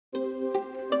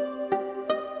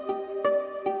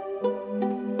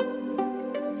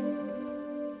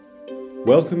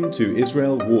Welcome to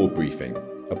Israel War Briefing,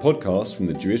 a podcast from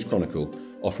the Jewish Chronicle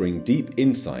offering deep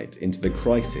insight into the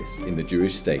crisis in the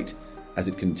Jewish state as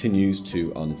it continues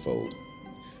to unfold.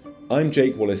 I'm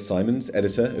Jake Wallace-Simons,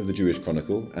 editor of the Jewish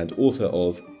Chronicle and author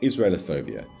of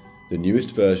Israelophobia, the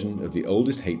newest version of the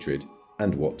oldest hatred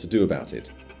and what to do about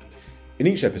it. In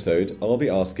each episode, I'll be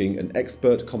asking an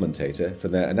expert commentator for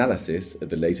their analysis of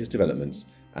the latest developments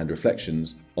and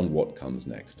reflections on what comes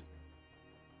next.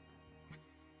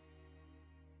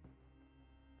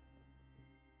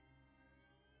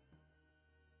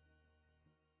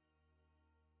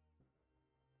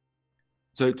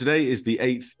 So today is the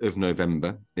 8th of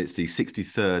November. It's the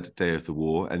 63rd day of the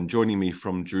war, and joining me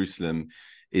from Jerusalem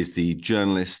is the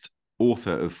journalist,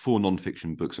 author of 4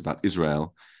 non-fiction books about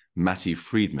Israel, Matti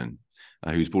Friedman,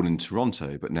 who's born in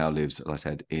Toronto but now lives, as I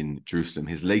said, in Jerusalem.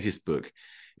 His latest book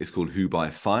is called Who by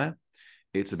Fire.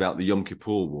 It's about the Yom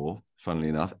Kippur War, funnily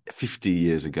enough, 50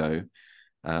 years ago,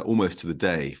 almost to the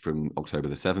day from October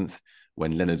the 7th,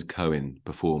 when Leonard Cohen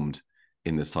performed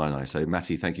in the Sinai. So,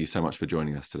 Matti, thank you so much for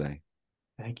joining us today.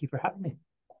 Thank you for having me.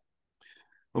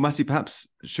 Well, Matti, perhaps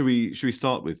should we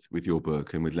start with your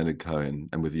book and with Leonard Cohen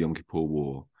and with the Yom Kippur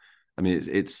War? I mean,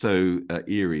 it's so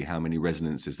eerie how many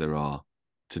resonances there are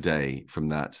today from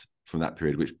that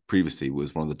period, which previously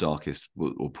was one of the darkest,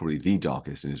 or probably the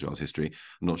darkest in Israel's history.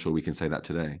 I'm not sure we can say that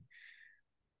today.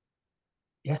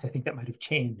 Yes, I think that might have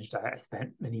changed. I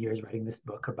spent many years writing this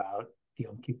book about the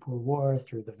Yom Kippur War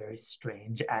through the very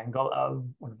strange angle of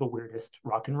one of the weirdest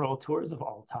rock and roll tours of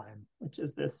all time, which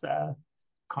is this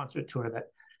concert tour that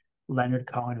Leonard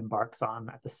Cohen embarks on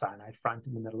at the Sinai front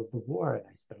in the middle of the war. And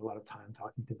I spent a lot of time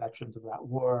talking to veterans of that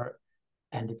war,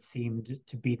 and it seemed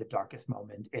to be the darkest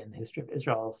moment in the history of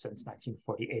Israel since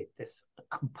 1948. This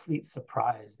complete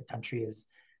surprise. The country is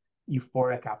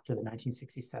euphoric after the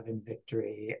 1967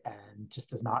 victory and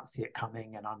just does not see it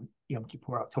coming. And on Yom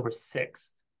Kippur, October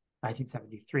 6th,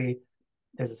 1973,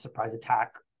 there's a surprise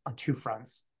attack on 2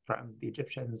 fronts from the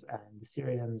Egyptians and the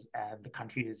Syrians, and the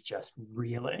country is just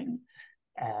reeling.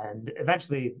 And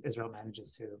eventually, Israel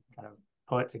manages to kind of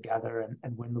pull it together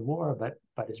and win the war,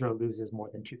 but Israel loses more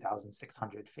than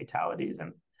 2,600 fatalities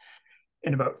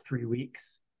in about 3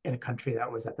 weeks in a country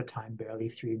that was at the time barely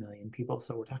 3 million people.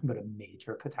 So we're talking about a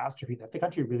major catastrophe that the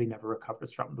country really never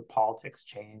recovers from. The politics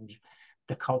change,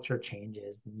 the culture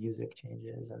changes, the music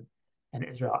changes, and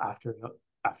Israel after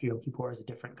Yom Kippur is a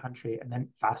different country. And then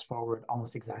fast forward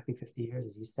almost exactly 50 years,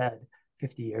 as you said,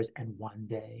 50 years and 1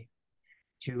 day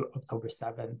to October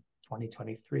 7th,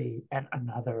 2023, and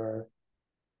another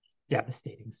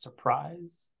devastating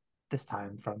surprise, this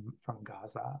time from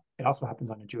Gaza. It also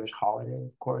happens on a Jewish holiday,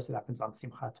 of course. It happens on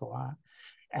Simchat Torah,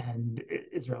 and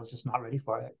Israel's just not ready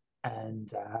for it.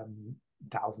 And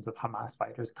thousands of Hamas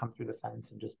fighters come through the fence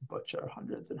and just butcher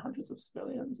hundreds and hundreds of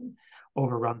civilians and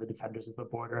overrun the defenders of the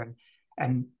border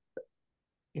and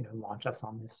launch us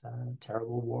on this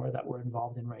terrible war that we're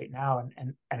involved in right now.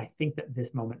 And I think that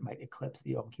this moment might eclipse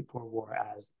the Yom Kippur War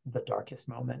as the darkest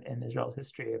moment in Israel's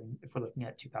history. I mean, if we're looking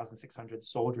at 2,600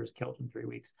 soldiers killed in 3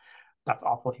 weeks, that's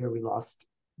awful. Here we lost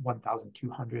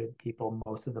 1,200 people,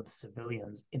 most of them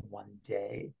civilians, in 1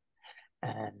 day.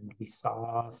 And we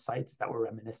saw sites that were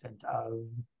reminiscent of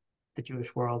the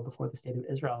Jewish world before the state of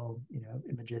Israel,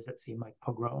 images that seem like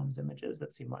pogroms, images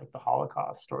that seem like the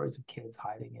Holocaust, stories of kids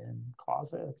hiding in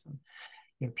closets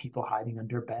and people hiding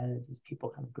under beds as people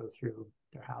kind of go through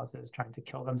their houses trying to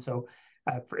kill them. So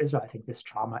for Israel, I think this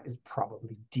trauma is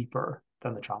probably deeper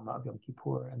than the trauma of Yom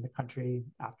Kippur, and the country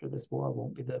after this war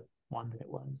won't be the one that it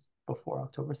was before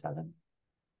October 7th.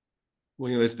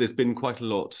 Well, there's been quite a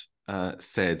lot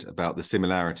said about the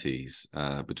similarities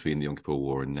between the Yom Kippur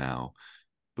War and now.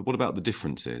 But what about the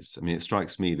differences? I mean, it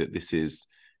strikes me that this is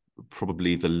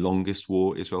probably the longest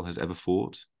war Israel has ever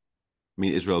fought. I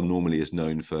mean, Israel normally is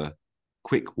known for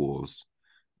quick wars,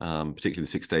 particularly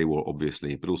the 6-Day War,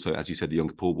 obviously, but also, as you said, the Yom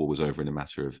Kippur War was over in a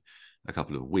matter of a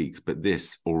couple of weeks. But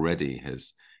this already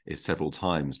is several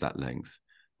times that length.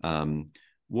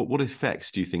 What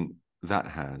effects do you think that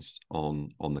has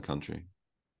on the country?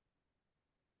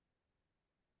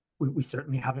 We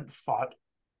certainly haven't fought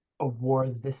a war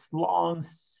this long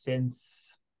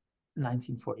since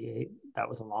 1948. That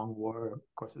was a long war. Of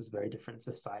course, it was a very different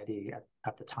society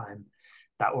at the time.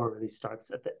 That war really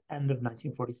starts at the end of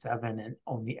 1947 and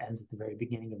only ends at the very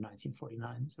beginning of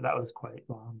 1949. So that was quite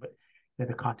long, but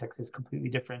the context is completely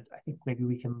different. I think maybe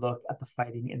we can look at the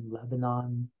fighting in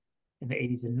Lebanon in the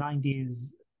 80s and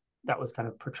 90s. That was kind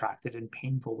of protracted and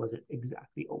painful. Was it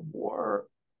exactly a war?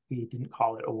 We didn't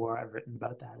call it a war. I've written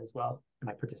about that as well. And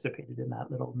I participated in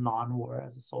that little non-war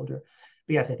as a soldier.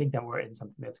 But yes, I think that we're in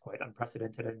something that's quite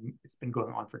unprecedented, and it's been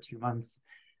going on for 2 months.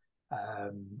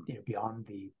 beyond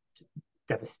the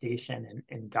devastation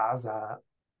in Gaza,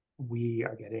 we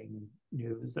are getting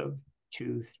news of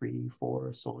 2, 3,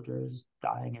 4 soldiers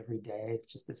dying every day. It's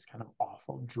just this kind of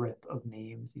awful drip of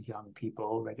names, these young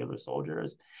people, regular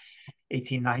soldiers,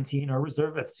 18, 19, or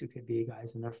reservists who could be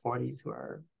guys in their 40s who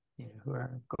are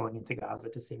going into Gaza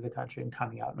to save the country and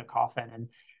coming out in a coffin.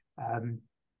 And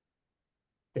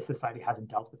this society hasn't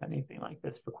dealt with anything like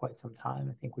this for quite some time.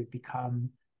 I think we've become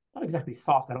not exactly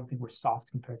soft. I don't think we're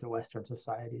soft compared to Western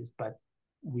societies, but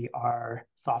we are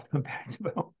soft compared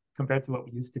to what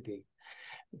we used to be.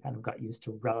 We kind of got used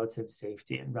to relative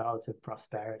safety and relative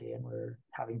prosperity, and we're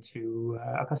having to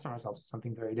accustom ourselves to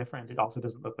something very different. It also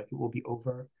doesn't look like it will be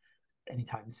over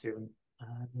anytime soon.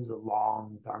 This is the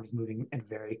army's moving in a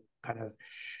very kind of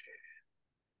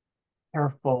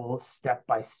careful,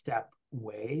 step-by-step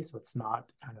way. So it's not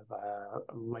kind of a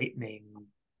lightning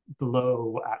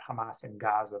blow at Hamas in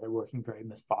Gaza. They're working very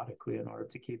methodically in order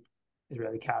to keep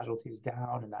Israeli casualties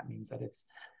down, and that means that it's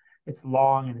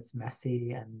long and it's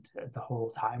messy, and the whole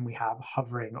time we have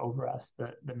hovering over us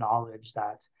the knowledge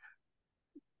that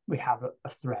we have a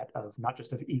threat of not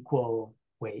just of equal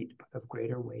weight, but of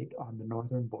greater weight on the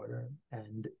northern border.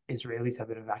 And Israelis have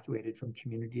been evacuated from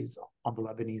communities on the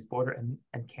Lebanese border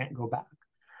and can't go back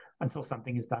until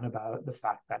something is done about the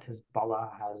fact that Hezbollah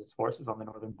has its forces on the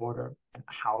northern border. And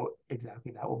how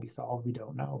exactly that will be solved, we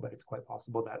don't know, but it's quite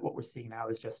possible that what we're seeing now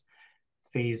is just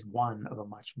phase one of a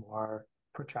much more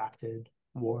protracted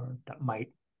war that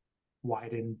might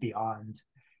widen beyond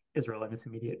Israel and its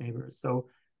immediate neighbors. So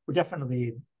we're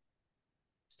definitely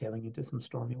sailing into some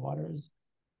stormy waters.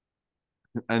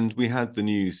 And we had the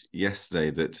news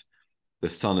yesterday that the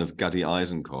son of Gadi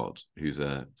Eisenkot, who's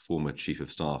a former chief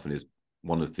of staff and is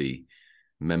one of the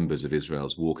members of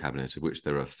Israel's war cabinet, of which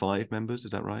there are 5 members,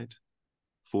 is that right?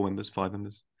 4 members, 5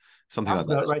 members? Something Sounds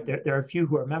like that. About right. There are a few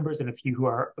who are members and a few who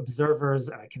are observers.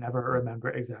 I can never remember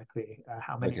exactly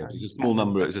how many. Okay, it's a small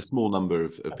number. It's a small number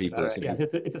of people. Right. Yeah,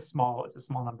 it's a small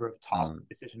number of top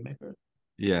decision makers.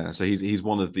 Yeah, so he's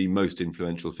one of the most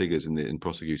influential figures in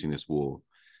prosecuting this war.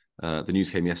 The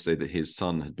news came yesterday that his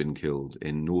son had been killed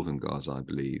in northern Gaza, I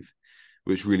believe,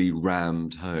 which really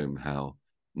rammed home how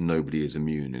nobody is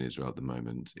immune in Israel at the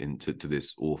moment to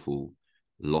this awful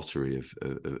lottery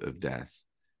of death.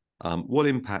 What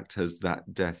impact has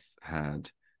that death had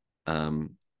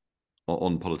on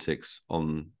politics,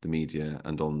 on the media,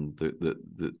 and on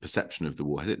the perception of the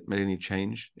war? Has it made any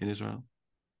change in Israel?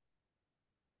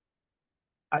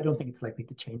 I don't think it's likely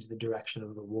to change the direction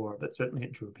of the war, but certainly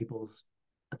it drew people's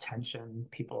attention.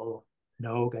 People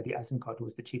know Gadi Eisenkot, who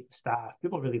was the chief of staff.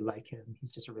 People really like him.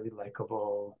 He's just a really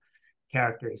likable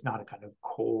character. He's not a kind of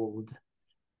cold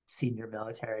senior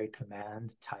military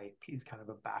command type. He's kind of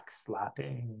a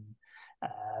backslapping,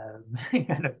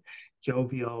 kind of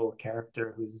jovial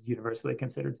character who's universally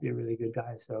considered to be a really good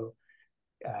guy. So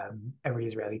every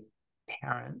Israeli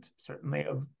parent, certainly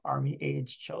of army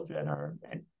age children or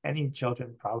any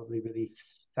children, probably really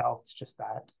felt just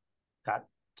that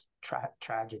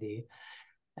tragedy.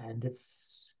 And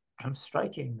it's kind of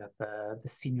striking that the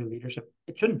senior leadership,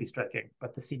 it shouldn't be striking,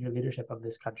 but the senior leadership of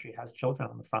this country has children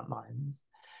on the front lines.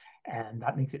 And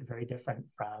that makes it very different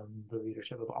from the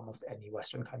leadership of almost any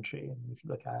Western country. And if you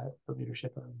look at the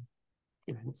leadership of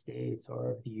the United States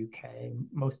or the UK,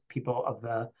 most people of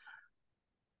the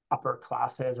upper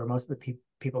classes or most of the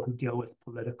people who deal with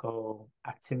political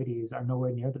activities are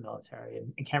nowhere near the military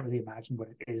and can't really imagine what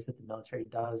it is that the military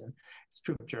does. And it's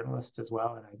true of journalists as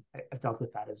well. And I've dealt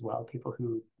with that as well. People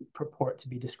who purport to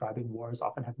be describing wars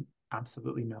often have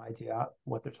absolutely no idea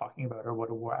what they're talking about or what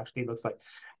a war actually looks like.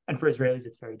 And for Israelis,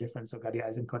 it's very different. So Gadi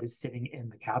Eisenkot is sitting in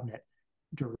the cabinet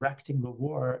directing the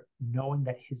war, knowing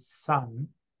that his son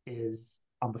is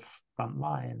on the front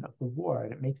line of the war.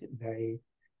 And it makes it very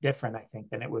different, I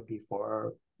think, than it would be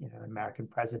for an American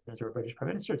president or a British prime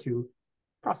minister to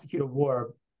prosecute a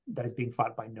war that is being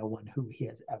fought by no one who he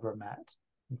has ever met.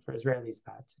 And for Israelis,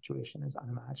 that situation is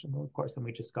unimaginable, of course, and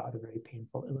we just got a very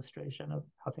painful illustration of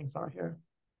how things are here.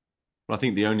 Well, I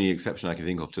think the only exception I can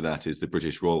think of to that is the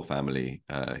British royal family,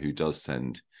 who does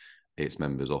send its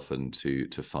members often to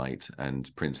fight.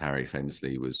 And Prince Harry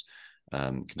famously was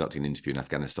conducting an interview in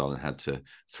Afghanistan and had to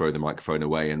throw the microphone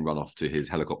away and run off to his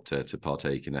helicopter to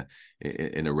partake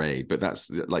in a raid. But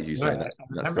that's, like you say,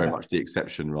 that's very much the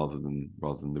exception rather than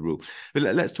the rule. But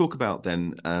let's talk about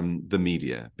then the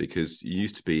media, because you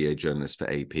used to be a journalist for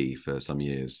AP for some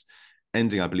years,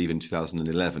 ending, I believe, in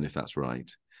 2011, if that's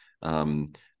right.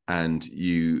 And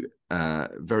you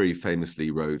very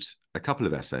famously wrote a couple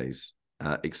of essays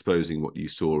exposing what you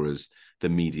saw as the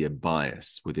media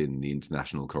bias within the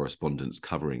international correspondence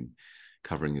covering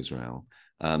Israel.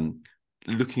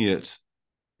 Looking at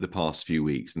the past few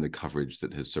weeks and the coverage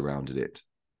that has surrounded it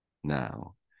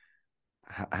now,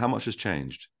 how much has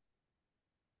changed?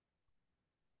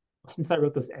 Since I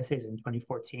wrote those essays in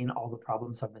 2014, all the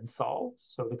problems have been solved.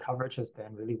 So the coverage has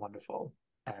been really wonderful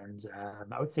and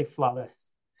I would say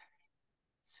flawless.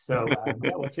 So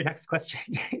yeah, what's your next question?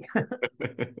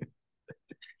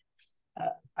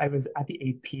 I was at the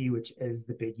AP, which is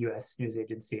the big US news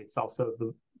agency. It's also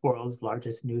the world's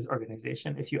largest news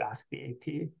organization, if you ask the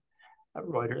AP.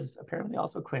 Reuters apparently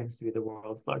also claims to be the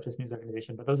world's largest news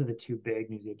organization, but those are the two big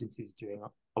news agencies doing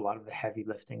a lot of the heavy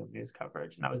lifting of news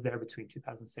coverage. And I was there between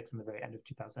 2006 and the very end of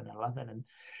 2011,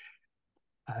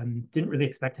 and didn't really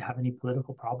expect to have any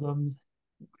political problems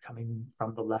coming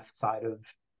from the left side of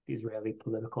the Israeli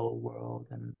political world.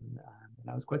 And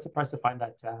I was quite surprised to find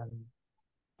that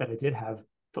that I did have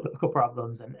political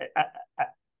problems. And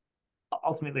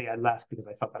ultimately I left because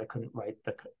I felt that I couldn't write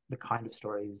the kind of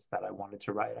stories that I wanted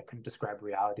to write. I couldn't describe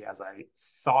reality as I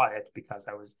saw it because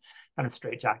I was kind of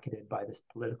straitjacketed by this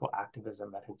political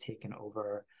activism that had taken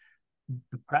over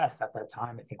the press at that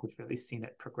time. I think we've really seen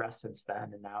it progress since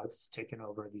then, and now it's taken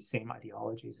over these same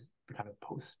ideologies, the kind of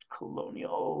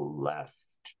post-colonial left.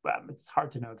 It's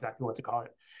hard to know exactly what to call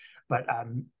it, but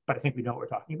I think we know what we're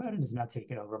talking about. And it's now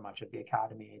taken over much of the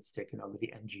academy. It's taken over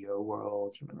the NGO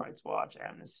world, Human Rights Watch,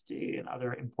 Amnesty, and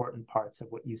other important parts of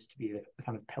what used to be the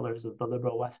kind of pillars of the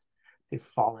liberal West. They've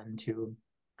fallen to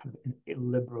kind of a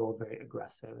liberal, very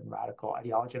aggressive and radical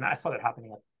ideology. And I saw that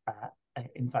happening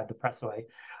inside the press. So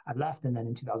I left, and then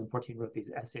in 2014 wrote these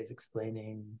essays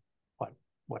explaining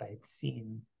what I had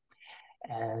seen.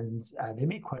 And they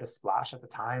made quite a splash at the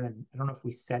time. And I don't know if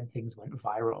we said things went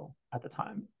viral at the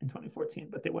time in 2014,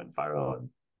 but they went viral and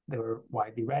they were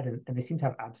widely read, and they seem to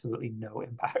have absolutely no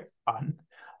impact on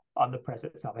the press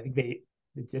itself. I think they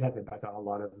did have impact on a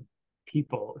lot of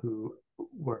people who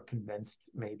were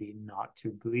convinced maybe not to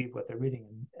believe what they're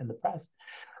reading in the press.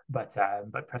 But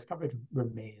press coverage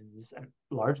remains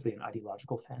largely an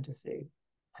ideological fantasy.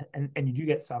 And you do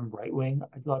get some right-wing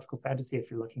ideological fantasy if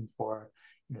you're looking for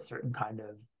a certain kind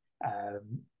of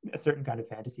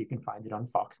fantasy. You can find it on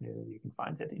Fox News. You can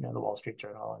find it, the Wall Street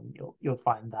Journal, and you'll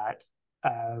find that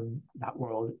that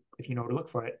world if you know where to look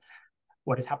for it.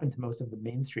 What has happened to most of the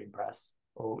mainstream press,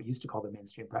 or what we used to call the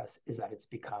mainstream press, is that it's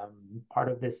become part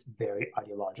of this very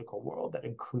ideological world that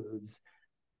includes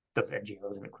those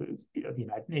NGOs and includes the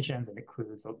United Nations and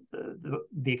includes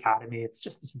the academy. It's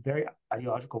just this very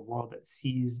ideological world that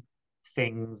sees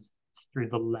things through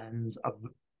the lens of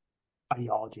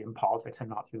ideology and politics and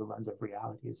not through the lens of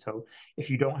reality. So if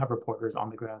you don't have reporters on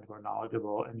the ground who are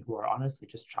knowledgeable and who are honestly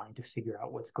just trying to figure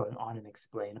out what's going on and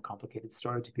explain a complicated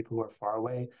story to people who are far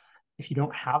away, if you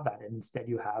don't have that, and instead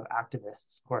you have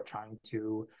activists who are trying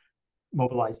to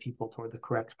mobilize people toward the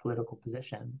correct political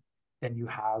position, then you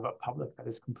have a public that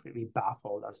is completely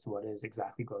baffled as to what is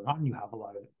exactly going on. You have a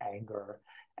lot of anger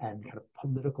and kind of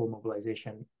political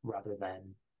mobilization rather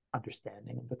than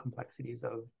understanding of the complexities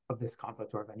of this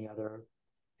conflict or of any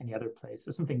other place.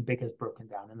 So something big has broken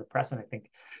down in the press, and I think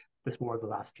this war of the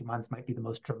last 2 months might be the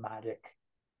most dramatic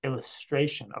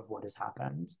illustration of what has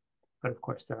happened. But of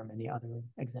course, there are many other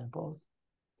examples.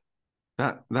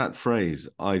 That phrase,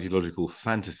 ideological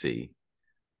fantasy,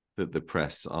 that the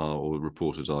press or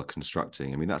reporters are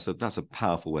constructing, I mean, that's a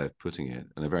powerful way of putting it,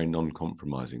 and a very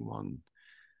non-compromising one.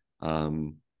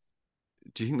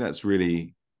 Do you think that's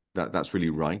really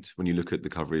right when you look at the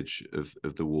coverage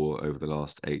of the war over the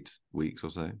last 8 weeks or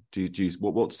so? Do you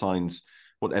what signs,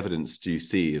 what evidence do you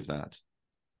see of that?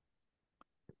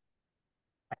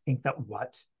 I think that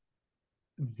what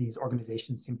these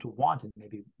organizations seem to want, and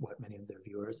maybe what many of their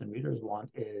viewers and readers want,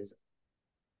 is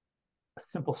a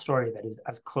simple story that is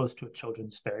as close to a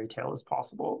children's fairy tale as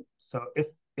possible. So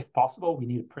if possible, we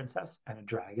need a princess and a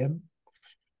dragon.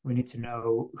 We need to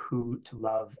know who to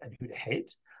love and who to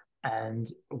hate.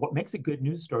 And what makes a good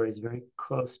news story is very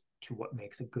close to what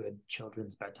makes a good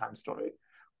children's bedtime story.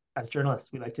 As journalists,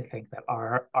 we like to think that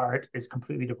our art is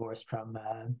completely divorced from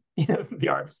the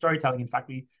art of storytelling. In fact,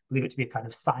 we believe it to be a kind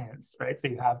of science, right? So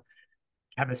you have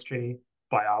chemistry,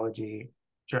 biology,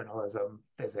 journalism,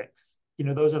 physics.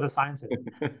 Those are the sciences.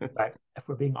 But if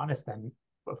we're being honest, then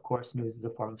of course news is a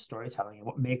form of storytelling, and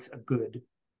what makes a good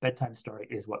bedtime story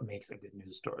is what makes a good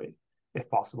news story.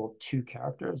 If possible, 2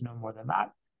 characters, no more than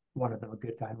that. One of them a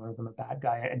good guy and one of them a bad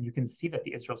guy. And you can see that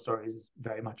the Israel story is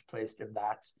very much placed in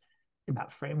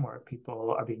that framework.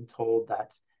 People are being told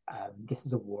that this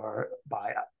is a war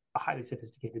by a highly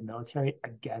sophisticated military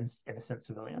against innocent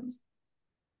civilians.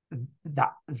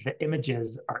 That the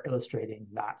images are illustrating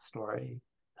that story.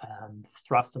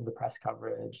 thrust of the press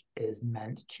coverage is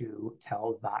meant to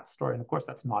tell that story. And of course,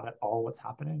 that's not at all what's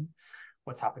happening.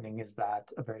 What's happening is that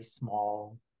a very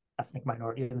small ethnic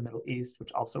minority in the Middle East,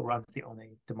 which also runs the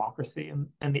only democracy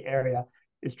in the area,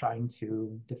 is trying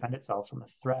to defend itself from a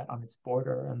threat on its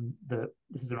border. And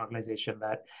this is an organization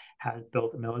that has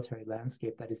built a military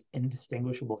landscape that is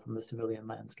indistinguishable from the civilian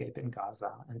landscape in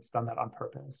Gaza. And it's done that on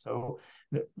purpose. So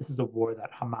this is a war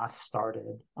that Hamas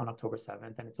started on October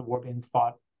 7th, and it's a war being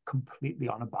fought completely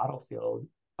on a battlefield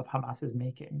of Hamas's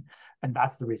making. And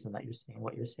that's the reason that you're seeing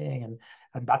what you're seeing.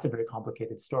 And that's a very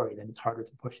complicated story. Then it's harder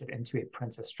to push it into a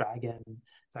Princess Dragon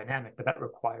dynamic, but that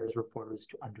requires reporters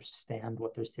to understand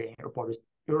what they're seeing. It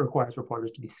requires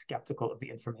reporters to be skeptical of the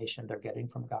information they're getting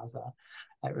from Gaza.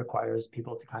 It requires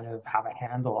people to kind of have a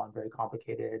handle on very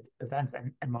complicated events.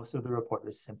 And most of the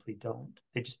reporters simply don't.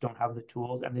 They just don't have the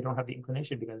tools, and they don't have the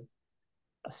inclination, because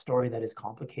a story that is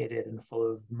complicated and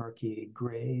full of murky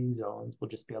gray zones will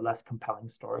just be a less compelling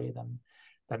story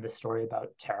than the story about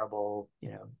terrible,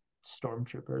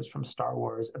 stormtroopers from Star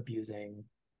Wars abusing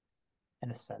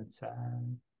innocent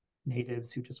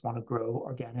natives who just want to grow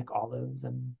organic olives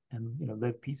and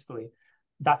live peacefully.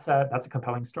 That's a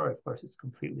compelling story. Of course, it's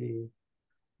completely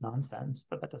nonsense,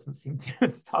 but that doesn't seem to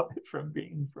stop it from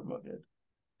being promoted.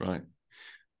 Right.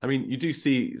 I mean, you do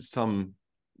see some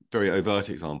very overt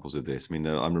examples of this. I mean,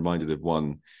 I'm reminded of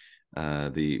one,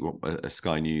 a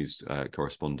Sky News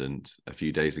correspondent a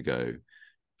few days ago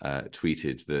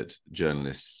tweeted that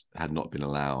journalists had not been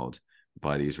allowed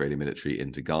by the Israeli military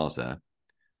into Gaza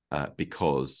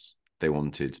because they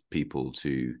wanted people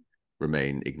to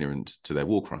remain ignorant to their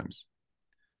war crimes.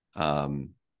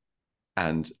 And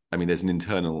I mean, there's an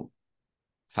internal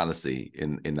fallacy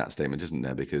in that statement, isn't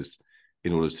there? Because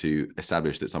in order to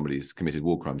establish that somebody's committed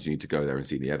war crimes, you need to go there and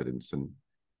see the evidence. And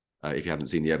if you haven't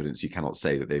seen the evidence, you cannot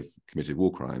say that they've committed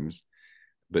war crimes.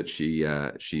 But she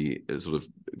sort of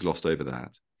glossed over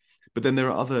that. But then there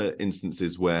are other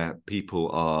instances where people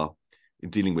are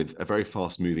dealing with a very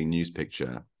fast-moving news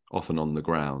picture, often on the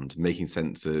ground, making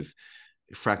sense of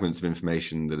fragments of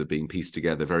information that are being pieced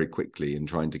together very quickly and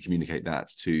trying to communicate that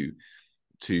to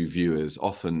viewers,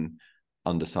 often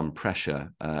under some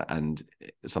pressure and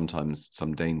sometimes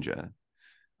some danger.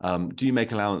 Do you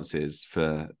make allowances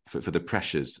for the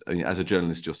pressures? I mean, as a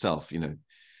journalist yourself,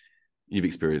 you've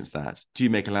experienced that. Do you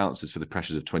make allowances for the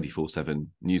pressures of 24/7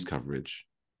 news coverage?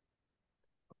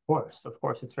 Of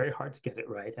course, it's very hard to get it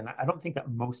right. And I don't think that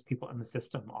most people in the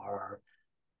system are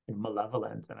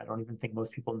malevolent. And I don't even think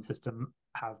most people in the system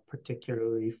have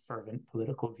particularly fervent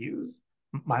political views.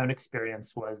 My own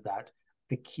experience was that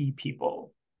the key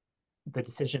people, the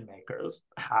decision makers,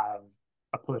 have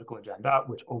a political agenda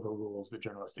which overrules the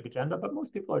journalistic agenda, but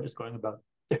most people are just going about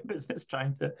their business,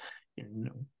 trying to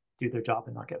do their job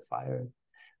and not get fired.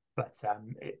 But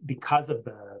because of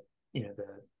the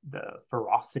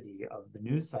ferocity of the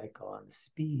news cycle and the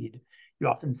speed, you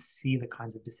often see the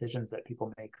kinds of decisions that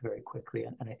people make very quickly.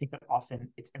 And I think that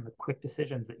often it's in the quick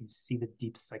decisions that you see the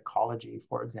deep psychology.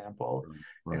 For example,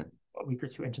 right. A week or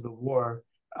two into the war,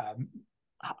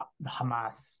 the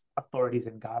Hamas authorities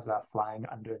in Gaza, flying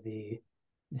under the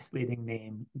misleading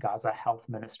name Gaza Health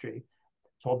Ministry,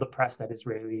 told the press that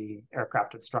Israeli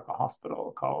aircraft had struck a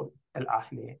hospital called El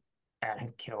Ahli and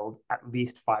had killed at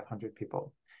least 500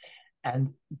 people.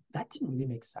 And that didn't really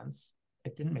make sense.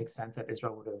 It didn't make sense that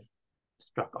Israel would have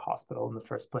struck a hospital in the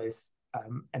first place.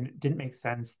 And it didn't make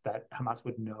sense that Hamas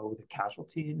would know the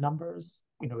casualty numbers,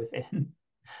 within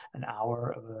an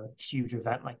hour of a huge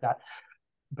event like that.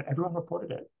 But everyone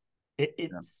reported it.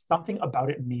 Something about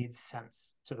it made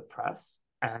sense to the press,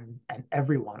 and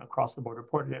everyone across the board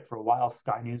reported it. For a while,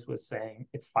 Sky News was saying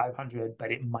it's 500,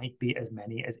 but it might be as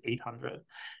many as 800.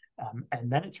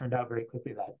 And then it turned out very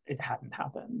quickly that it hadn't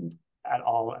happened at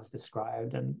all as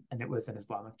described, and it was an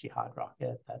Islamic Jihad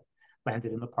rocket that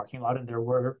landed in the parking lot, and there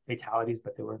were fatalities,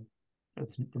 but the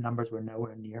numbers were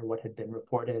nowhere near what had been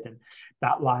reported. And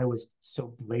that lie was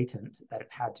so blatant that it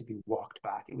had to be walked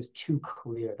back. It was too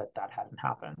clear that hadn't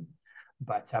happened.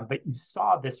 But you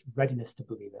saw this readiness to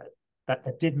believe it.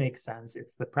 That did make sense.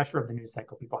 It's the pressure of the news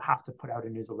cycle. People have to put out a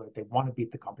news alert. They want to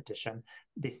beat the competition.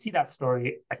 They see that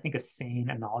story. I think a sane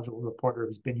and knowledgeable reporter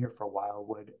who's been here for a while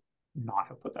would not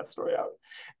have put that story out.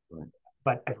 Right.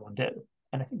 But everyone did.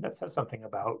 And I think that says something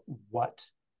about what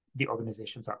the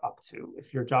organizations are up to.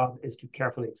 If your job is to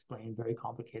carefully explain very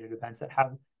complicated events that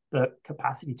have the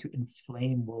capacity to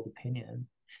inflame world opinion,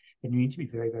 then you need to be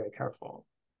very, very careful.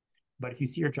 But if you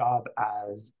see your job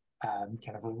as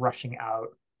kind of rushing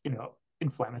out,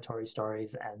 inflammatory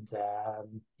stories and,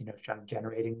 kind of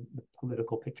generating the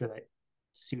political picture that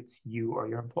suits you or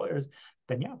your employers,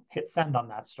 then yeah, hit send on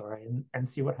that story and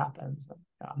see what happens.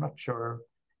 I'm not sure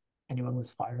anyone was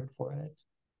fired for it.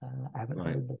 I haven't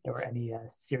Right. heard that there were any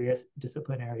serious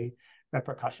disciplinary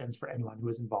repercussions for anyone who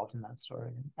was involved in that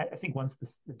story. I think once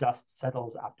the dust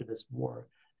settles after this war,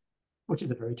 which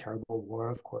is a very terrible war,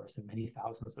 of course, and many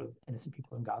thousands of innocent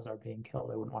people in Gaza are being killed.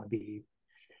 I wouldn't want to be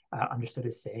understood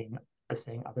as saying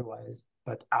otherwise.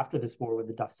 But after this war, when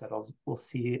the dust settles, we'll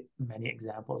see many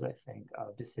examples, I think,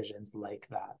 of decisions like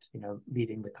that.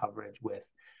 Leading the coverage with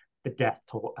the death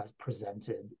toll as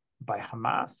presented by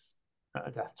Hamas,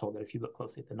 a death toll that, if you look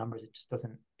closely at the numbers, it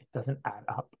doesn't add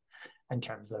up in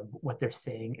terms of what they're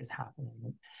saying is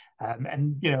happening.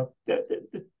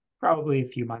 Probably a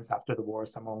few months after the war,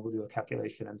 someone will do a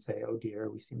calculation and say, "Oh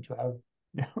dear, we seem to have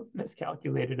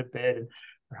miscalculated a bit, and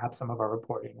perhaps some of our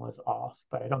reporting was off."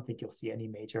 But I don't think you'll see any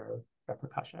major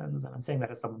repercussions. And I'm saying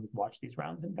that as someone who's watched these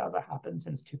rounds in Gaza happen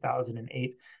since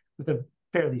 2008 with a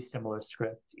fairly similar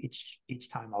script each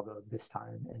time, although this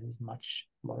time it is much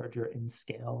larger in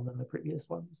scale than the previous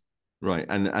ones. Right.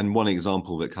 And one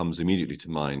example that comes immediately to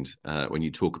mind when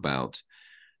you talk about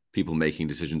people making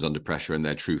decisions under pressure and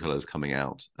their true colors coming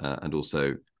out, and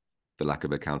also the lack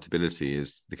of accountability,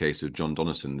 is the case of John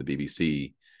Donison, the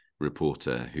BBC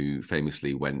reporter who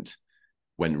famously went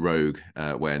rogue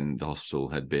when the hospital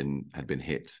had been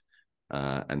hit,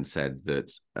 and said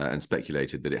that and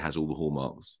speculated that it has all the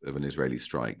hallmarks of an Israeli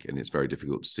strike, and it's very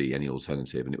difficult to see any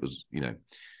alternative. And it was,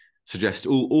 suggest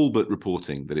all but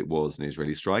reporting that it was an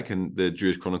Israeli strike. And the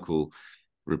Jewish Chronicle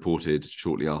reported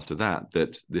shortly after that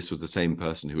this was the same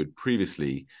person who had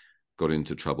previously got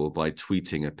into trouble by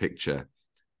tweeting a picture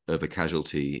of a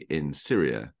casualty in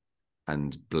Syria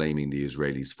and blaming the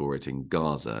Israelis for it in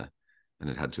Gaza,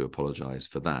 and had to apologize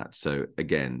for that. So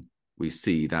again, we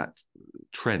see that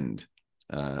trend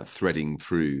threading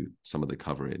through some of the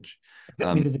coverage.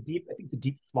 I think the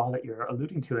deep flaw that you're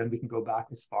alluding to, and we can go back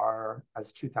as far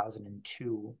as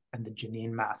 2002 and the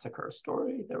Jenin massacre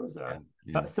story. There was a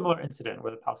similar incident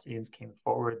where the Palestinians came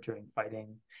forward during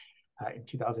fighting in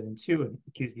 2002 and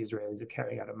accused the Israelis of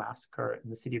carrying out a massacre in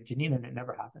the city of Jenin, and it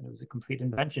never happened. It was a complete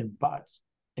invention, but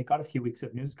it got a few weeks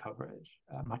of news coverage,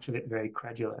 much of it very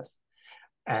credulous.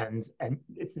 And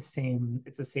it's the same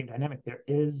dynamic. There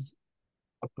is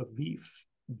a belief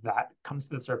that comes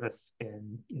to the surface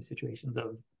in situations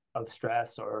of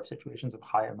stress or situations of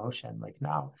high emotion. Like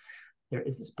now, there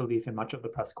is this belief in much of the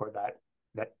press corps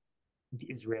that the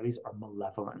Israelis are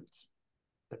malevolent,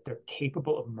 that they're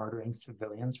capable of murdering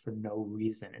civilians for no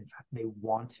reason. In fact, they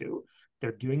want to.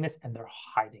 They're doing this and they're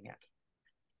hiding it.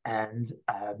 And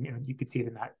you could see it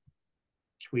in that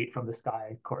tweet from the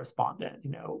Sky correspondent.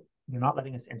 They're not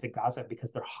letting us into Gaza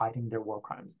because they're hiding their war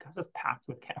crimes. Gaza's packed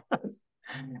with cameras.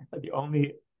 The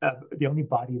only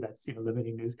body that's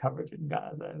limiting news coverage in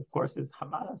Gaza, of course, is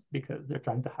Hamas, because they're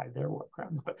trying to hide their war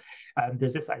crimes. But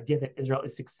there's this idea that Israel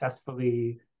is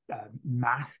successfully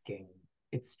masking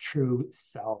its true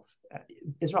self.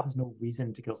 Israel has no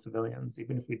reason to kill civilians,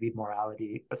 even if we leave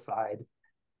morality aside.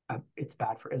 It's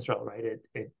bad for Israel, right?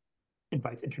 It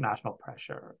invites international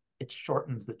pressure. It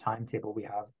shortens the timetable we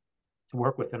have to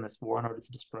work with in this war in order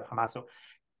to destroy Hamas. So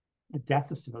the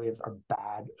deaths of civilians are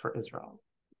bad for Israel.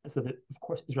 So that, of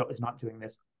course, Israel is not doing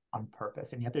this on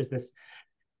purpose. And yet there's this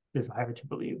desire to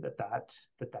believe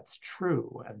that's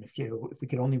true. And if we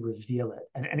could only reveal it,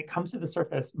 and it comes to the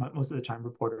surface, most of the time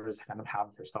reporters kind of have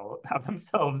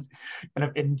themselves kind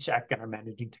of in check and are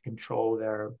managing to control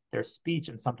their speech,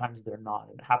 and sometimes they're not.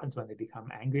 And it happens when they become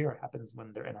angry, or it happens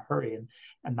when they're in a hurry,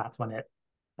 and that's when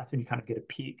you kind of get a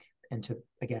peek into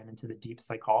the deep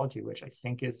psychology, which I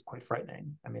think is quite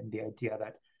frightening. I mean, the idea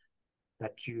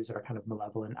that Jews are kind of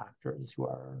malevolent actors who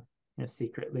are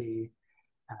secretly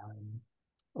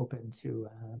open to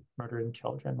murdering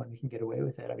children when we can get away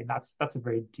with it. I mean, that's a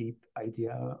very deep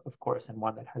idea, of course, and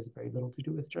one that has very little to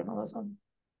do with journalism.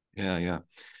 Yeah.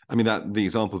 I mean, the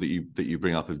example that you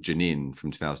bring up of Jenin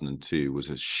from 2002 was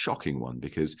a shocking one,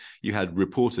 because you had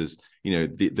reporters,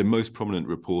 the most prominent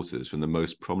reporters from the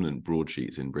most prominent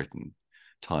broadsheets in Britain,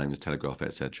 Times, Telegraph,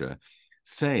 etc.,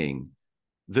 saying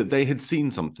that they had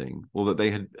seen something, or that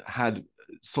they had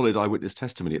solid eyewitness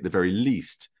testimony at the very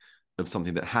least of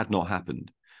something that had not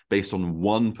happened, based on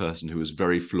one person who was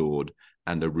very flawed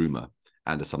and a rumor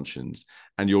and assumptions.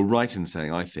 And you're right in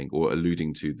saying, I think, or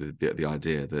alluding to the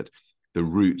idea that the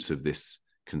roots of this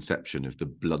conception of the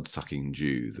blood-sucking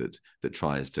Jew that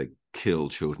tries to kill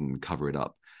children and cover it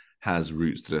up has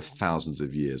roots that are thousands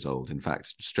of years old, in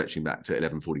fact, stretching back to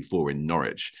 1144 in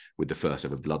Norwich with the first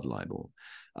ever blood libel.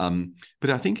 But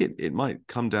I think it might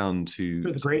come down to...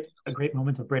 It was a great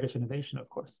moment of British innovation, of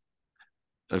course.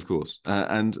 Of course.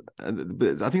 But I think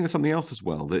there's something else as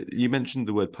well, that you mentioned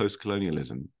the word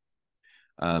post-colonialism,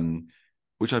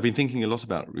 which I've been thinking a lot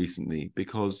about recently,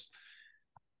 because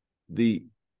the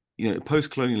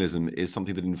post-colonialism is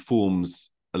something that informs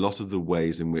a lot of the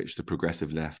ways in which the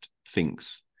progressive left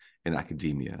thinks in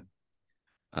academia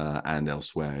and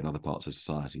elsewhere in other parts of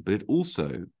society. But it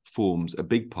also forms a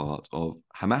big part of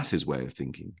Hamas's way of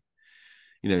thinking.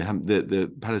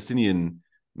 The Palestinian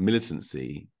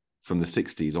militancy from the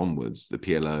 60s onwards, the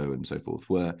PLO and so forth,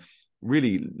 were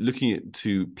really looking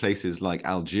to places like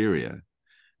Algeria,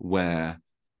 where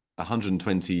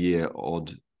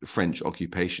 120-year-odd French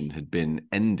occupation had been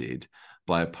ended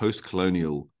by a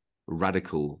post-colonial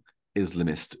radical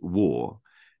Islamist war,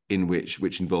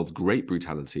 which involved great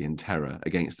brutality and terror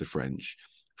against the French,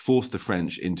 forced the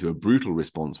French into a brutal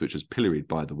response, which was pilloried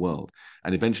by the world,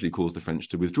 and eventually caused the French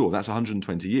to withdraw. That's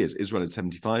 120 years. Israel is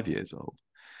 75 years old.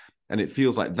 And it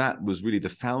feels like that was really the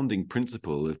founding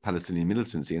principle of Palestinian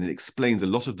militancy. And it explains a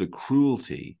lot of the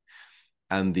cruelty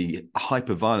and the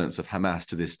hyper-violence of Hamas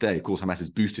to this day. Of course, Hamas is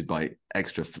boosted by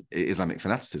extra Islamic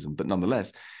fanaticism, but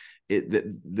nonetheless,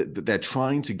 they're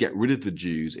trying to get rid of the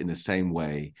Jews in the same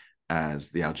way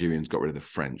as the Algerians got rid of the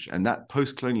French. And that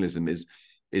post-colonialism is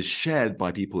shared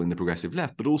by people in the progressive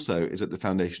left, but also is at the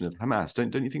foundation of Hamas.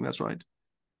 Don't you think that's right?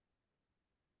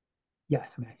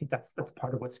 Yes, I mean, I think that's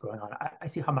part of what's going on. I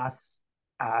see Hamas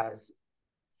as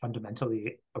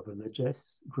fundamentally a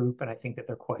religious group, and I think that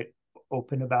they're quite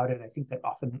open about it. I think that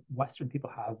often Western people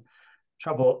have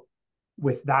trouble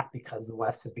with that because the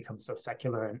West has become so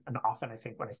secular, and often I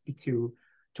think when I speak to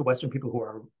Western people who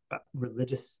are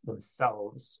religious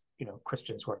themselves,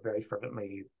 Christians who are very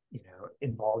fervently,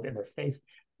 involved in their faith,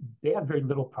 they have very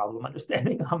little problem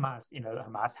understanding Hamas.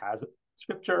 Hamas has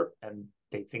scripture and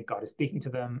they think God is speaking to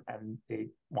them and they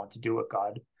want to do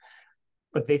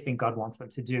what they think God wants them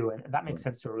to do. And that makes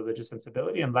sense to a religious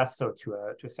sensibility and less so to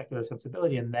a secular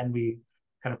sensibility. And then we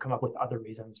kind of come up with other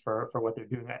reasons for what they're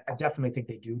doing. I definitely think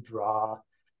they do draw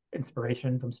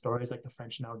inspiration from stories like the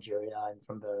French in Algeria and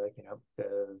from the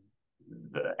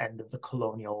end of the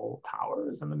colonial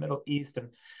powers in the Middle East.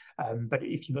 But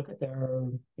if you look at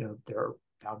their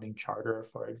founding charter,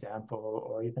 for example,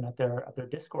 or even at their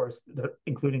discourse,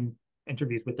 including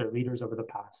interviews with their leaders over the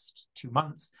past 2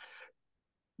 months,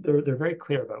 they're very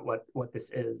clear about what this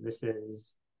is. This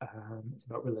is it's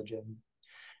about religion.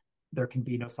 There can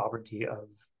be no sovereignty of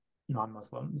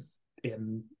non-Muslims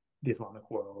in the Islamic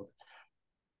world.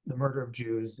 The murder of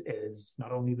Jews is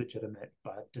not only legitimate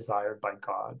but desired by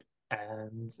God.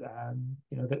 And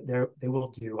they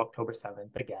will do October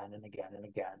 7th again and again and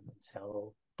again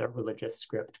until their religious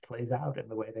script plays out in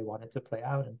the way they want it to play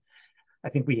out. And I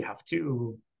think we have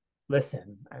to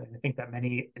listen. I think that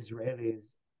many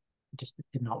Israelis just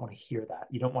did not want to hear that.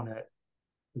 You don't want to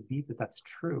believe that that's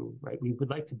true, right? We would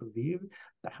like to believe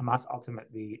that Hamas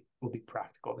ultimately will be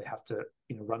practical. They have to,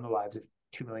 run the lives of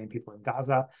 2 million people in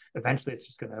Gaza. Eventually, it's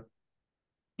just going to,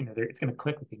 it's going to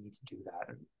click that they need to do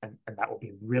that, and that will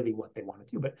be really what they want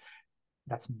to do. But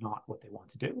that's not what they want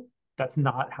to do. That's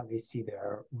not how they see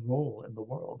their role in the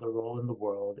world. Their role in the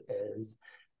world is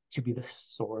to be the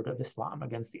sword of Islam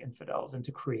against the infidels and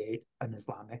to create an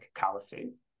Islamic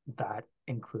caliphate that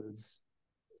includes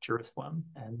Jerusalem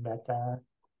and that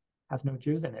has no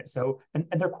Jews in it. So, and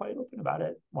they're quite open about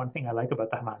it. One thing I like about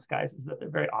the Hamas guys is that they're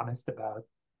very honest about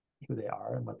who they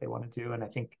are and what they want to do. And I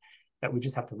think that we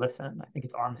just have to listen. I think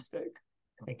it's our mistake.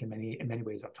 I think in many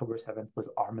ways, October 7th was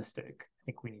our mistake. I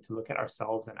think we need to look at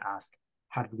ourselves and ask,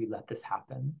 how did we let this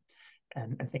happen?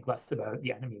 And think less about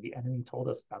the enemy. The enemy told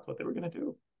us that's what they were going to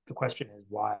do. The question is,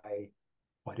 why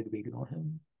did we ignore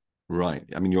him? Right.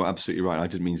 I mean, you're absolutely right. I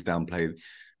didn't mean to downplay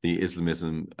the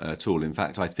Islamism at all. In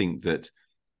fact, I think that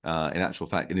in actual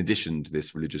fact, in addition to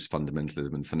this religious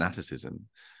fundamentalism and fanaticism,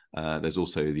 there's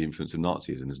also the influence of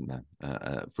Nazism, isn't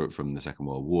there, from the Second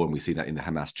World War? And we see that in the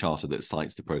Hamas charter that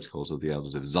cites the protocols of the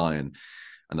Elders of Zion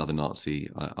and other Nazi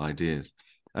ideas.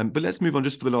 But let's move on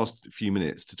just for the last few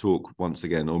minutes to talk once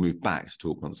again, or move back to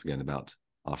talk once again about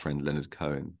our friend Leonard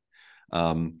Cohen,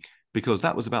 because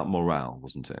that was about morale,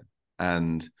 wasn't it?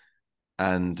 And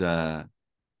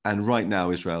right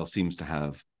now, Israel seems to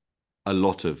have a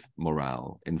lot of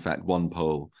morale. In fact, one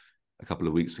poll a couple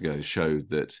of weeks ago showed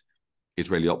that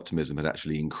Israeli optimism had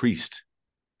actually increased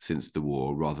since the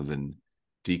war rather than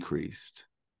decreased.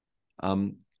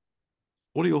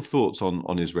 What are your thoughts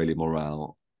on Israeli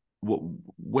morale?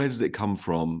 Where does it come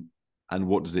from, and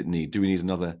what does it need? Do we need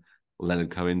another Leonard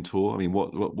Cohen tour? I mean,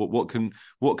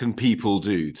 what can people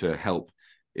do to help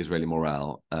Israeli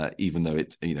morale, even though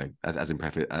it's as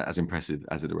impressive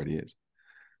as it already is?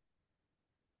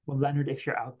 Well, Leonard, if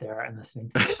you're out there and listening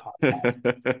to this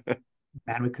podcast,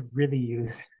 man, we could really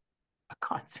use a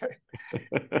concert.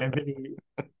 I really,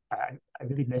 I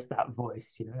really miss that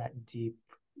voice, that deep,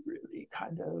 really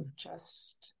kind of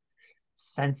just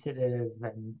sensitive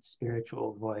and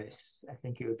spiritual voice. I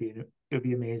think it would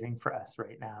be amazing for us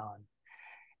right now. And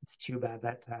it's too bad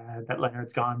that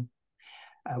Leonard's gone.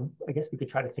 I guess we could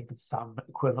try to think of some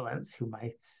equivalents who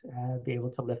might be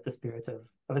able to lift the spirits of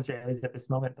Israelis at this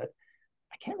moment, but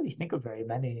I can't really think of very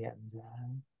many. And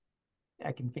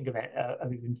I can think of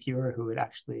even fewer who would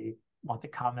actually want to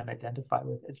come and identify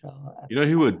with Israel at You know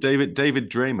this who moment. would? David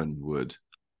Draymond would.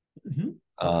 Mm-hmm.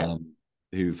 Okay. Um,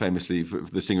 who famously, for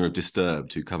the singer of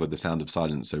Disturbed, who covered "The Sound of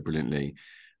Silence" so brilliantly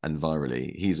and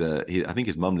virally. I think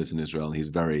his mum lives in Israel. He's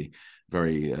a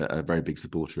very big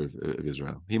supporter of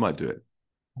Israel. He might do it.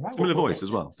 All right. Similar We'll voice take as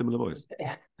it. well. Similar voice.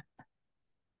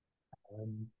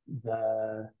 Um,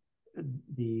 the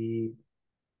the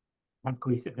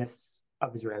cohesiveness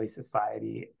of Israeli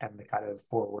society and the kind of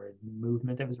forward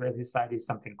movement of Israeli society is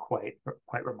something quite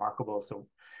remarkable. So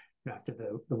after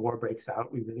the war breaks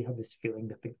out, we really have this feeling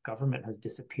that the government has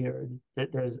disappeared.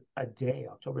 That there's a day,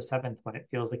 October 7th, when it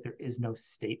feels like there is no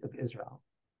state of Israel.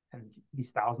 And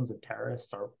these thousands of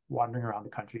terrorists are wandering around the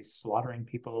country, slaughtering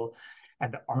people,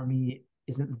 and the army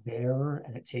isn't there.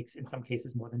 And it takes, in some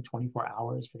cases, more than 24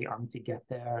 hours for the army to get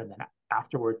there. And then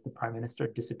afterwards, the prime minister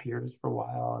disappears for a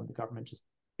while, and the government just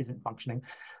isn't functioning.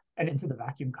 And into the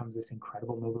vacuum comes this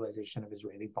incredible mobilization of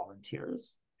Israeli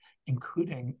volunteers,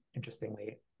 including,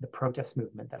 interestingly, the protest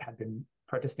movement that had been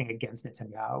protesting against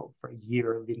Netanyahu for a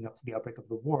year leading up to the outbreak of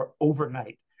the war.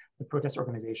 Overnight, the protest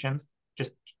organizations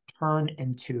just turn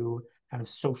into kind of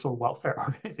social welfare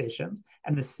organizations,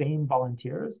 and the same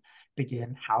volunteers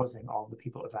begin housing all the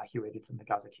people evacuated from the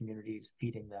Gaza communities,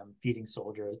 feeding them, feeding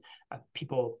soldiers.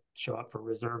 People show up for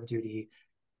reserve duty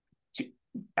to,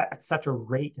 at such a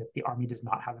rate that the army does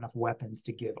not have enough weapons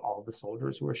to give all the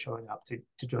soldiers who are showing up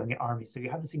to join the army. So you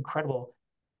have this incredible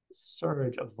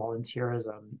surge of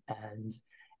volunteerism, and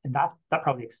that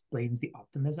probably explains the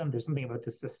optimism. There's something about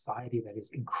this society that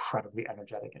is incredibly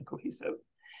energetic and cohesive.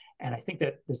 And I think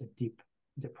that there's a deep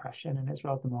depression in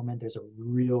Israel at the moment. There's a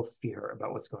real fear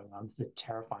about what's going on. This is a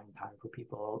terrifying time for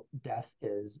people. Death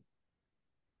is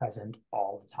present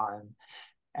all the time,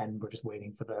 and we're just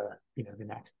waiting for the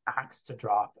next axe to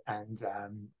drop and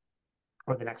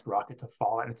or the next rocket to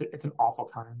fall. And it's an awful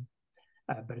time,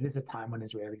 but it is a time when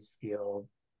Israelis feel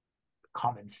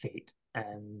common fate,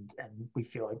 and we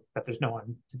feel like that there's no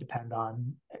one to depend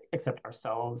on except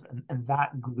ourselves, and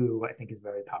that glue, I think, is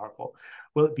very powerful.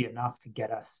 Will it be enough to get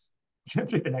us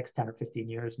through the next 10 or 15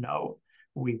 years? No.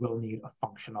 We will need a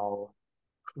functional,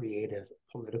 creative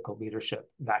political leadership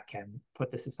that can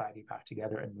put the society back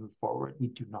together and move forward. We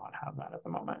do not have that at the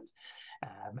moment.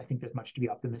 I think there's much to be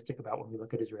optimistic about when we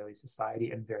look at Israeli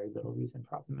society, and very little reason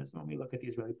for optimism when we look at the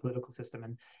Israeli political system.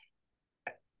 And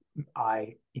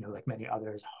I, like many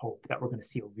others, hope that we're going to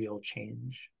see a real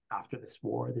change after this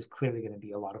war. There's clearly going to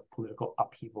be a lot of political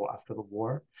upheaval after the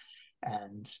war,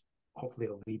 and hopefully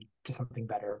it'll lead to something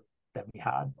better than we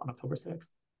had on October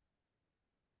 6th.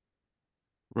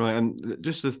 Right, and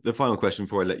just the final question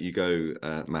before I let you go,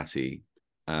 Matti,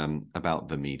 about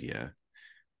the media.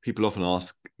 People often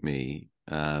ask me,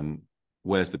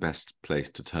 where's the best place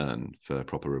to turn for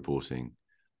proper reporting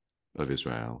of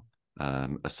Israel,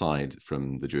 aside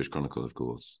from the Jewish Chronicle, of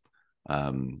course.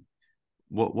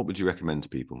 What would you recommend to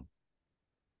people?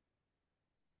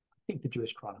 I think the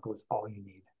Jewish Chronicle is all you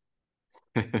need.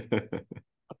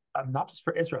 Not just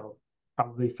for Israel,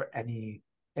 probably for any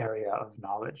area of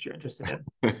knowledge you're interested in.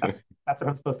 That's what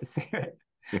I'm supposed to say,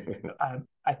 right?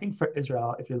 I think for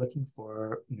Israel, if you're looking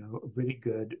for a really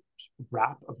good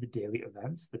wrap of the daily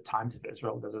events, the Times of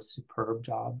Israel does a superb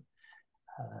job.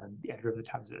 The editor of the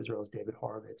Times of Israel is David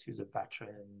Horowitz, who's a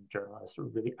veteran journalist, a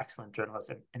really excellent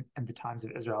journalist, and the Times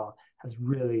of Israel has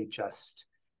really just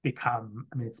become,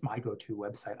 I mean, it's my go-to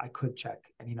website. I could check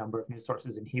any number of news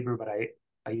sources in Hebrew, but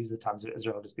I use the Times of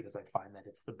Israel just because I find that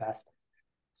it's the best.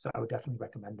 So I would definitely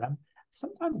recommend them.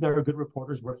 Sometimes there are good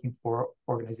reporters working for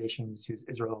organizations whose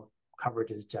Israel coverage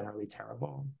is generally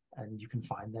terrible, and you can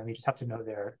find them. You just have to know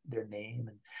their name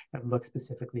and look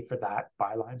specifically for that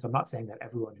byline. So I'm not saying that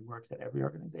everyone who works at every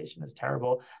organization is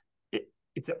terrible.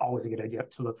 It's always a good idea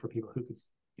to look for people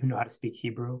who know how to speak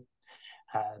Hebrew.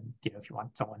 If you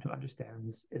want someone who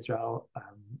understands Israel,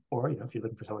 or if you're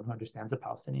looking for someone who understands the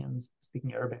Palestinians,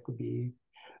 speaking Arabic would be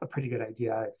a pretty good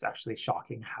idea. It's actually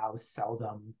shocking how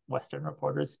seldom Western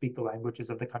reporters speak the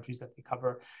languages of the countries that they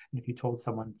cover. And if you told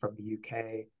someone from the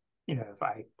UK, if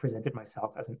I presented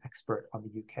myself as an expert on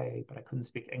the UK, but I couldn't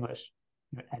speak English,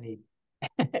 any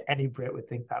any Brit would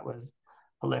think that was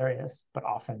hilarious, but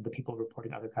often the people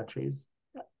reporting other countries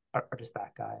are just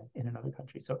that guy in another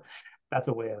country. So that's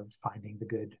a way of finding the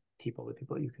good people, the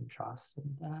people you can trust.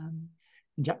 And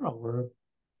in general, we're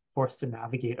forced to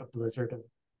navigate a blizzard of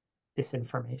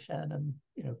disinformation and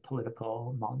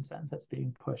political nonsense that's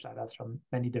being pushed at us from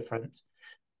many different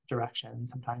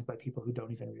directions, sometimes by people who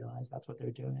don't even realize that's what they're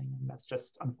doing. And that's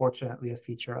just unfortunately a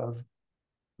feature of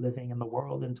living in the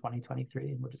world in 2023,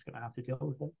 and we're just going to have to deal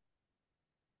with it.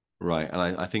 Right, and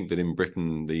I think that in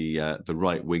Britain, the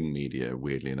right wing media,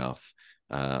 weirdly enough,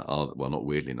 not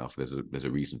weirdly enough. There's a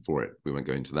reason for it. We won't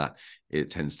go into that. It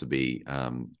tends to be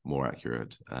more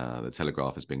accurate. The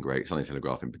Telegraph has been great. Sunday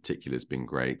Telegraph in particular has been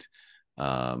great.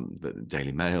 The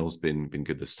Daily Mail's been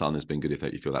good. The Sun has been good if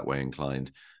you feel that way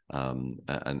inclined.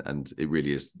 And it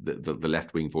really is the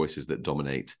left wing voices that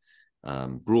dominate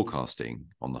broadcasting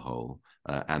on the whole,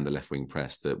 and the left wing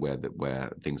press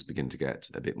where things begin to get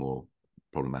a bit more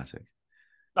problematic.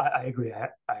 I agree.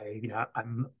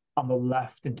 I'm on the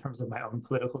left in terms of my own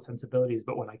political sensibilities,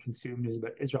 but when I consume news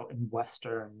about Israel in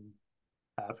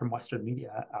from Western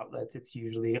media outlets, it's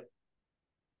usually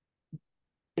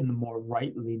in the more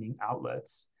right-leaning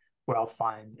outlets where I'll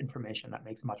find information that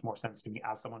makes much more sense to me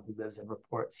as someone who lives and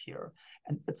reports here.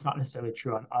 And it's not necessarily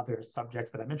true on other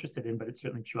subjects that I'm interested in, but it's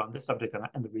certainly true on this subject.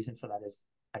 And the reason for that is,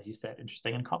 as you said,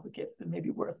 interesting and complicated, and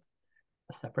maybe worth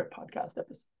a separate podcast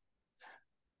episode.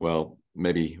 Well,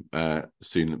 maybe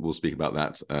soon we'll speak about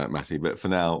that, Matti. But for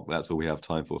now, that's all we have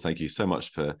time for. Thank you so much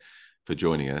for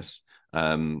joining us.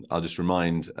 I'll just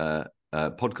remind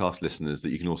podcast listeners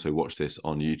that you can also watch this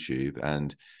on YouTube,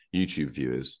 and YouTube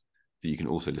viewers that you can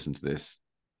also listen to this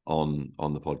on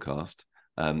the podcast.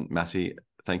 Matti,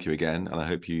 thank you again, and I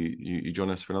hope you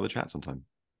join us for another chat sometime.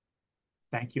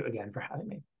 Thank you again for having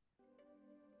me.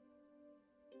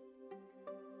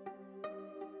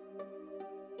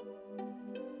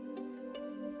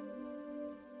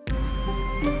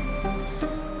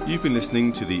 You've been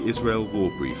listening to the Israel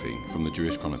War Briefing from the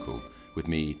Jewish Chronicle with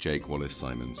me, Jake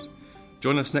Wallace-Simons.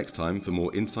 Join us next time for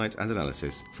more insight and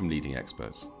analysis from leading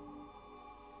experts.